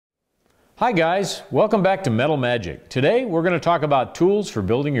Hi guys, welcome back to Metal Magic. Today we're going to talk about tools for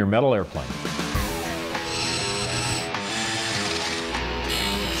building your metal airplane.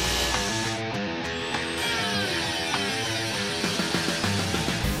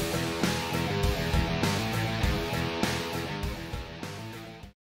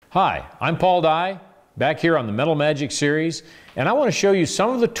 Hi, I'm Paul Dye, back here on the Metal Magic series, and I want to show you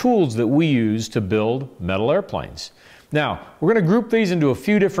some of the tools that we use to build metal airplanes. Now, we're going to group these into a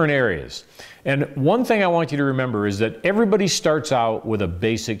few different areas. And one thing I want you to remember is that everybody starts out with a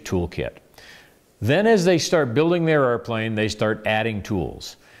basic toolkit. Then as they start building their airplane, they start adding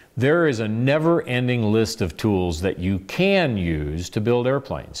tools. There is a never-ending list of tools that you can use to build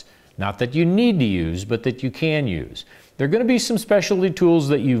airplanes. Not that you need to use, but that you can use. There are going to be some specialty tools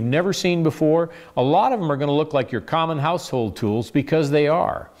that you've never seen before. A lot of them are going to look like your common household tools because they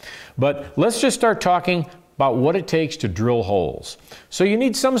are. But let's just start talking about what it takes to drill holes. So you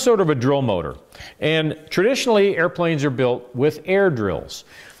need some sort of a drill motor. And traditionally, airplanes are built with air drills.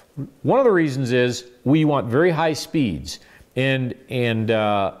 One of the reasons is we want very high speeds. And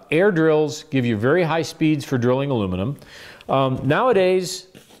air drills give you very high speeds for drilling aluminum. Nowadays,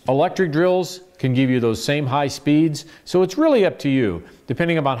 electric drills can give you those same high speeds. So it's really up to you,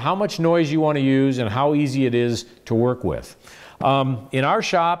 depending on how much noise you want to use and how easy it is to work with. In our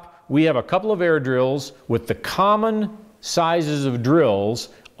shop, we have a couple of air drills with the common sizes of drills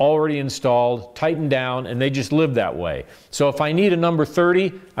already installed, tightened down, and they just live that way. So if I need a number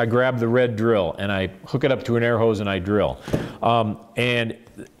 30, I grab the red drill and I hook it up to an air hose and I drill. And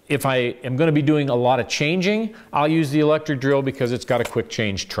if I am going to be doing a lot of changing, I'll use the electric drill because it's got a quick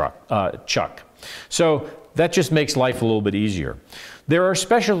change chuck. So that just makes life a little bit easier. There are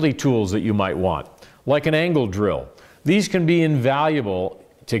specialty tools that you might want, like an angle drill. These can be invaluable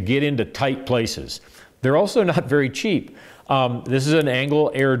to get into tight places. They're also not very cheap. This is an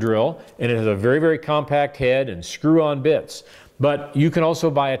angle air drill, and it has a very, very compact head and screw-on bits. But you can also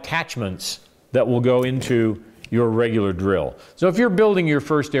buy attachments that will go into your regular drill. So if you're building your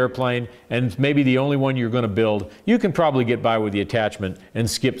first airplane, and maybe the only one you're going to build, you can probably get by with the attachment and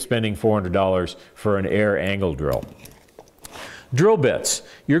skip spending $400 for an air angle drill. Drill bits.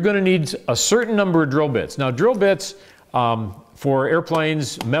 You're going to need a certain number of drill bits. Now, drill bits for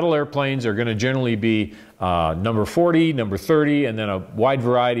airplanes, metal airplanes, are going to generally be number 40, number 30, and then a wide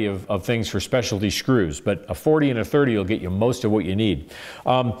variety of things for specialty screws. But a 40 and a 30 will get you most of what you need.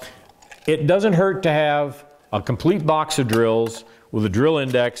 It doesn't hurt to have a complete box of drills with a drill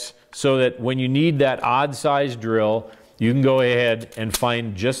index so that when you need that odd size drill, you can go ahead and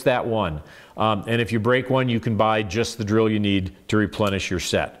find just that one. And if you break one, you can buy just the drill you need to replenish your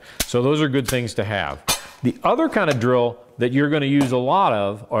set. So those are good things to have. The other kind of drill that you're going to use a lot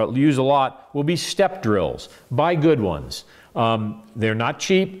of, or use a lot, will be step drills. Buy good ones. They're not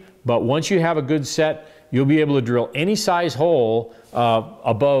cheap, but once you have a good set, you'll be able to drill any size hole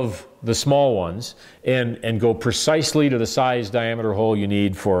above the small ones and go precisely to the size diameter hole you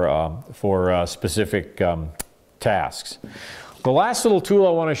need for specific tasks. The last little tool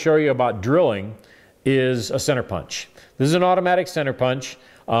I want to show you about drilling is a center punch. This is an automatic center punch.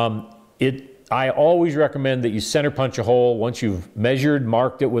 I always recommend that you center punch a hole once you've measured,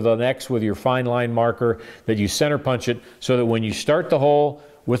 marked it with an X with your fine line marker, that you center punch it so that when you start the hole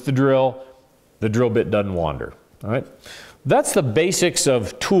with the drill bit doesn't wander. All right? That's the basics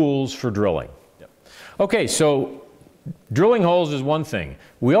of tools for drilling. Okay, so drilling holes is one thing.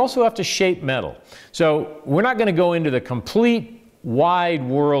 We also have to shape metal. So we're not going to go into the complete wide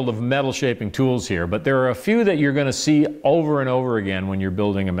world of metal shaping tools here, but there are a few that you're going to see over and over again when you're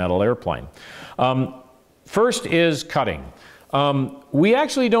building a metal airplane. First is cutting. We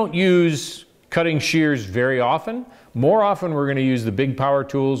actually don't use cutting shears very often. More often we're going to use the big power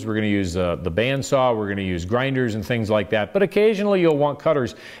tools, we're going to use the bandsaw, we're going to use grinders and things like that. But occasionally you'll want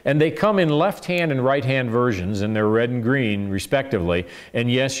cutters, and they come in left-hand and right-hand versions, and they're red and green respectively. And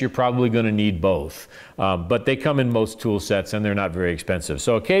yes, you're probably going to need both. But they come in most tool sets and they're not very expensive.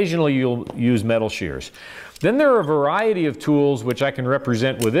 So occasionally you'll use metal shears. Then there are a variety of tools which I can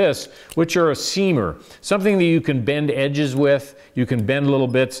represent with this, which are a seamer, something that you can bend edges with, you can bend little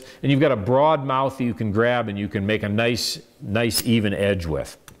bits, and you've got a broad mouth that you can grab and you can make a nice even edge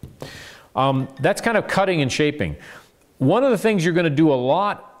with. That's kind of cutting and shaping. One of the things you're going to do a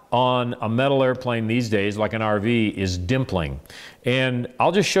lot on a metal airplane these days, like an RV, is dimpling. And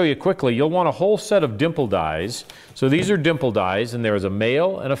I'll just show you quickly. You'll want a whole set of dimple dies. So these are dimple dies, and there is a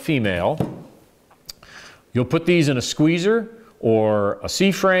male and a female. You'll put these in a squeezer or a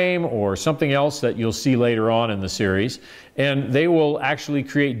C-frame or something else that you'll see later on in the series. And they will actually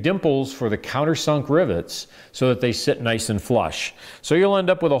create dimples for the countersunk rivets so that they sit nice and flush. So you'll end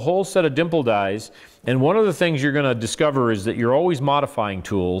up with a whole set of dimple dies. And one of the things you're going to discover is that you're always modifying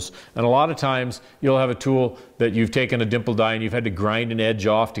tools. And a lot of times you'll have a tool that you've taken a dimple die and you've had to grind an edge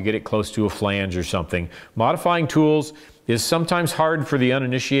off to get it close to a flange or something. Modifying tools is sometimes hard for the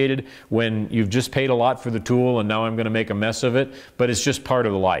uninitiated when you've just paid a lot for the tool and now I'm going to make a mess of it, but it's just part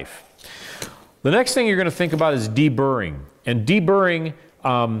of the life. The next thing you're going to think about is deburring. And deburring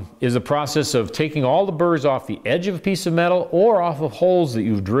is a process of taking all the burrs off the edge of a piece of metal or off of holes that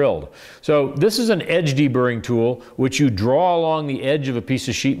you've drilled. So this is an edge deburring tool which you draw along the edge of a piece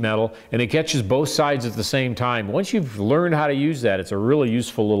of sheet metal and it catches both sides at the same time. Once you've learned how to use that, it's a really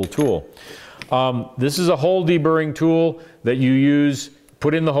useful little tool. This is a hole deburring tool that you use,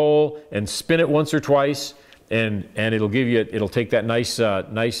 put in the hole and spin it once or twice and it'll give you, it'll take that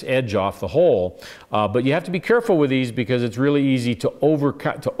nice edge off the hole. But you have to be careful with these because it's really easy to over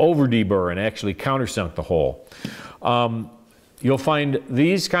deburr and actually countersunk the hole. You'll find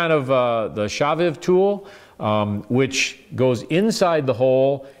these kind of the Shaviv tool, which goes inside the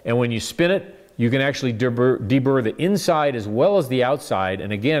hole, and when you spin it, you can actually deburr the inside as well as the outside.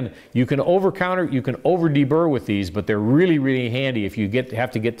 And again, you can over deburr with these, but they're really, really handy if you have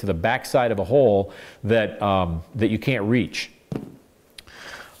to get to the back side of a hole that, that you can't reach.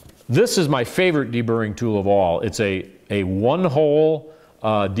 This is my favorite deburring tool of all. It's a one-hole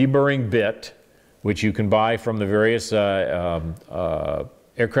deburring bit, which you can buy from the various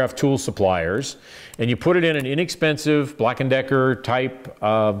aircraft tool suppliers. And you put it in an inexpensive Black & Decker type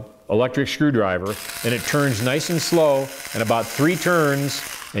electric screwdriver, and it turns nice and slow, and about 3 turns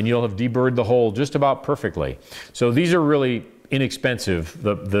and you'll have deburred the hole just about perfectly. So these are really inexpensive.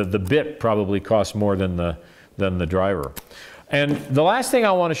 The bit probably costs more than the driver. And the last thing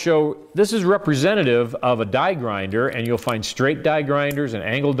I want to show, this is representative of a die grinder, and you'll find straight die grinders and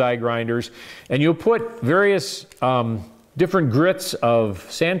angled die grinders, and you'll put various different grits of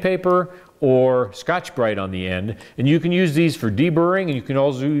sandpaper or Scotch-Brite on the end, and you can use these for deburring, and you can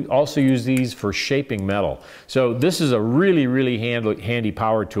also use these for shaping metal. So this is a really, really handy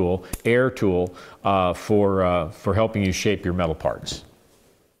power tool, air tool, for helping you shape your metal parts.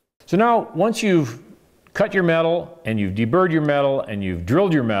 So now, once you've cut your metal, and you've deburred your metal, and you've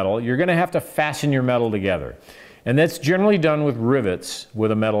drilled your metal, you're going to have to fasten your metal together. And that's generally done with rivets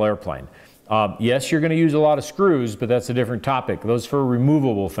with a metal airplane. Yes, you're going to use a lot of screws, but that's a different topic. Those for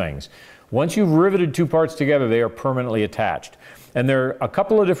removable things. Once you've riveted 2 parts together, they are permanently attached. And there are a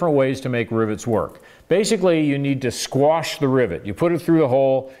couple of different ways to make rivets work. Basically, you need to squash the rivet. You put it through the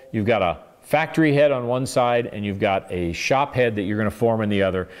hole, you've got a factory head on one side, and you've got a shop head that you're going to form in the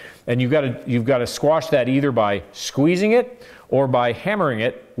other. And you've got to squash that either by squeezing it or by hammering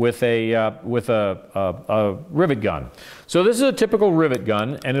it with a rivet gun. So this is a typical rivet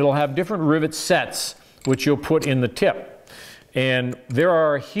gun, and it'll have different rivet sets which you'll put in the tip. And there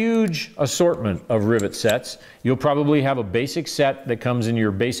are a huge assortment of rivet sets. You'll probably have a basic set that comes in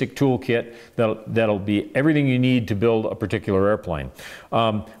your basic tool kit that'll be everything you need to build a particular airplane.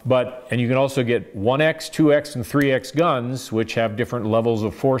 And you can also get 1X, 2X, and 3X guns, which have different levels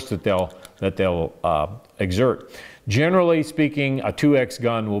of force that they'll exert. Generally speaking, a 2X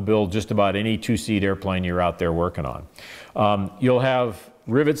gun will build just about any 2-seat airplane you're out there working on. You'll have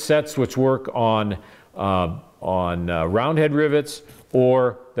rivet sets which work on round head rivets,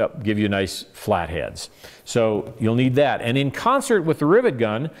 or that give you nice flat heads. So you'll need that. And in concert with the rivet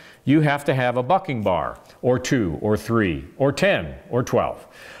gun, you have to have a bucking bar, or 2, or 3, or 10, or 12.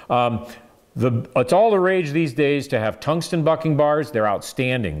 It's all the rage these days to have tungsten bucking bars. They're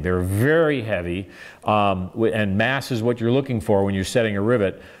outstanding. They're very heavy, and mass is what you're looking for when you're setting a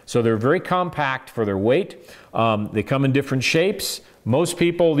rivet. So they're very compact for their weight. They come in different shapes. Most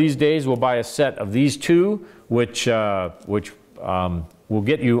people these days will buy a set of these 2, which will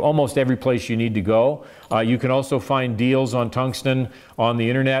get you almost every place you need to go. You can also find deals on tungsten on the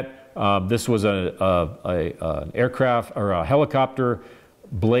internet. This was an aircraft or a helicopter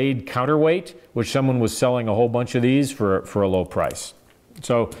blade counterweight, which someone was selling a whole bunch of these for a low price.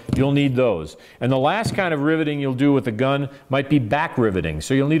 So you'll need those. And the last kind of riveting you'll do with the gun might be back riveting.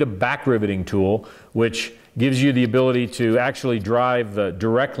 So you'll need a back riveting tool, which gives you the ability to actually drive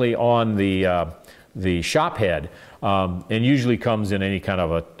directly on the shop head, and usually comes in any kind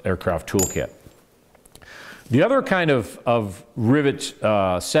of an aircraft toolkit. The other kind of rivet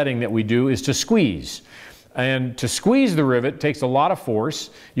setting that we do is to squeeze. And to squeeze the rivet takes a lot of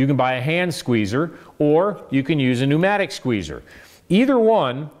force. You can buy a hand squeezer, or you can use a pneumatic squeezer. Either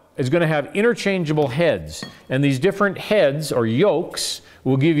one is going to have interchangeable heads. And these different heads or yokes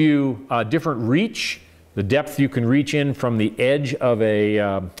will give you different reach, the depth you can reach in from the edge of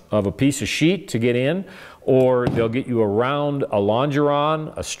a piece of sheet to get in, or they'll get you around a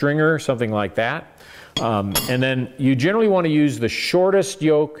longeron, a stringer, something like that. And then you generally want to use the shortest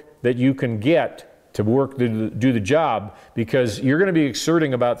yoke that you can get to do the job, because you're going to be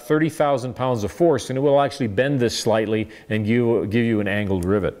exerting about 30,000 pounds of force, and it will actually bend this slightly and give you an angled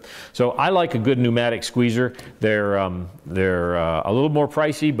rivet. So I like a good pneumatic squeezer. They're a little more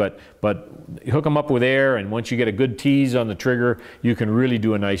pricey, but hook them up with air, and once you get a good tease on the trigger, you can really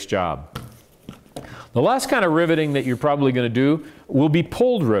do a nice job. The last kind of riveting that you're probably going to do will be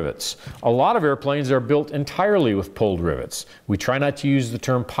pulled rivets. A lot of airplanes are built entirely with pulled rivets. We try not to use the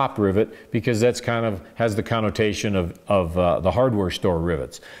term pop rivet because that's kind of has the connotation of the hardware store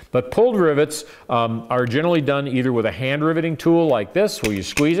rivets. But pulled rivets are generally done either with a hand riveting tool like this, where you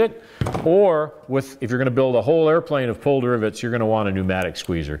squeeze it, or if you're going to build a whole airplane of pulled rivets, you're going to want a pneumatic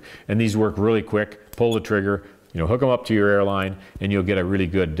squeezer. And these work really quick. Pull the trigger, hook them up to your airline, and you'll get a really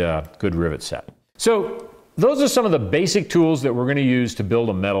good rivet set. So those are some of the basic tools that we're going to use to build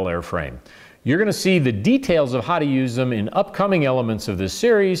a metal airframe. You're going to see the details of how to use them in upcoming elements of this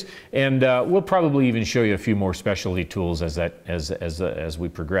series, and we'll probably even show you a few more specialty tools as we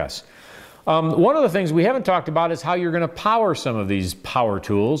progress. One of the things we haven't talked about is how you're going to power some of these power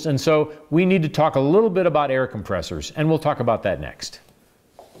tools, and so we need to talk a little bit about air compressors, and we'll talk about that next.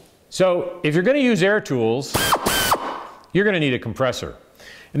 So if you're going to use air tools, you're going to need a compressor.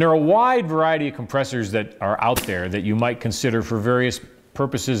 And there are a wide variety of compressors that are out there that you might consider for various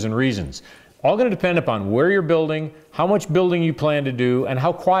purposes and reasons. All going to depend upon where you're building, how much building you plan to do, and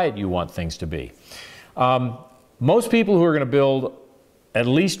how quiet you want things to be. Most people who are going to build at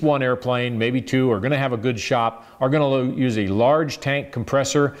least one airplane, maybe two, are going to have a good shop, are going to use a large tank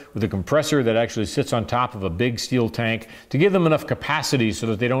compressor with a compressor that actually sits on top of a big steel tank to give them enough capacity so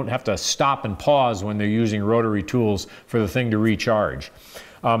that they don't have to stop and pause when they're using rotary tools for the thing to recharge.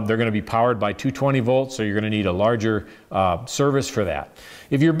 They're going to be powered by 220 volts, so you're going to need a larger service for that.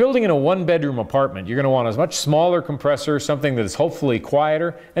 If you're building in a one-bedroom apartment, you're going to want a much smaller compressor, something that is hopefully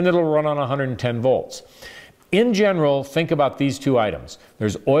quieter, and that'll run on 110 volts. In general, think about these two items.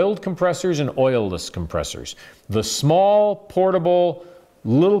 There's oiled compressors and oilless compressors. The small, portable,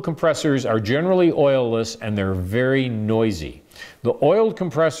 little compressors are generally oilless, and they're very noisy. The oiled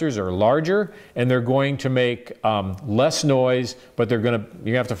compressors are larger, and they're going to make less noise, but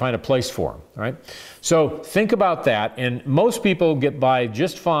you have to find a place for them, right? So think about that, and most people get by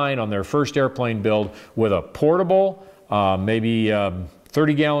just fine on their first airplane build with a portable, maybe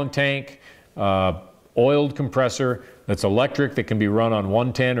 30-gallon tank, oiled compressor that's electric, that can be run on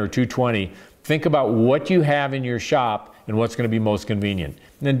 110 or 220. Think about what you have in your shop and what's going to be most convenient.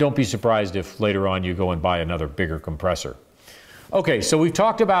 And then don't be surprised if later on you go and buy another bigger compressor. Okay, so we've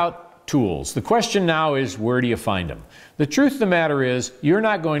talked about tools. The question now is, where do you find them? The truth of the matter is, you're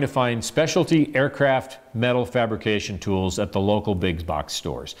not going to find specialty aircraft metal fabrication tools at the local big box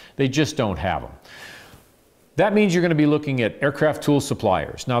stores. They just don't have them. That means you're going to be looking at aircraft tool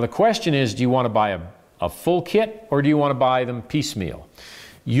suppliers. Now the question is, do you want to buy a full kit, or do you want to buy them piecemeal?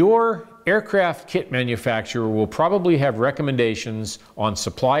 Your aircraft kit manufacturer will probably have recommendations on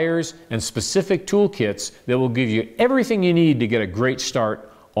suppliers and specific tool kits that will give you everything you need to get a great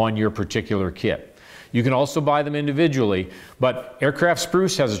start on your particular kit. You can also buy them individually, but Aircraft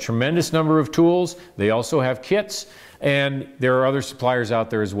Spruce has a tremendous number of tools. They also have kits, and there are other suppliers out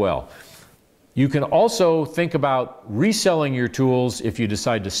there as well. You can also think about reselling your tools if you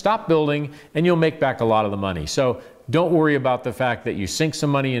decide to stop building, and you'll make back a lot of the money. So don't worry about the fact that you sink some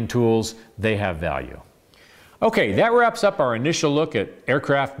money in tools. They have value. Okay, that wraps up our initial look at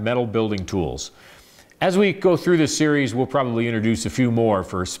aircraft metal building tools. As we go through this series, we'll probably introduce a few more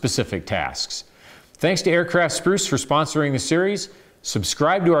for specific tasks. Thanks to Aircraft Spruce for sponsoring the series.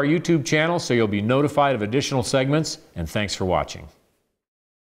 Subscribe to our YouTube channel so you'll be notified of additional segments, and thanks for watching.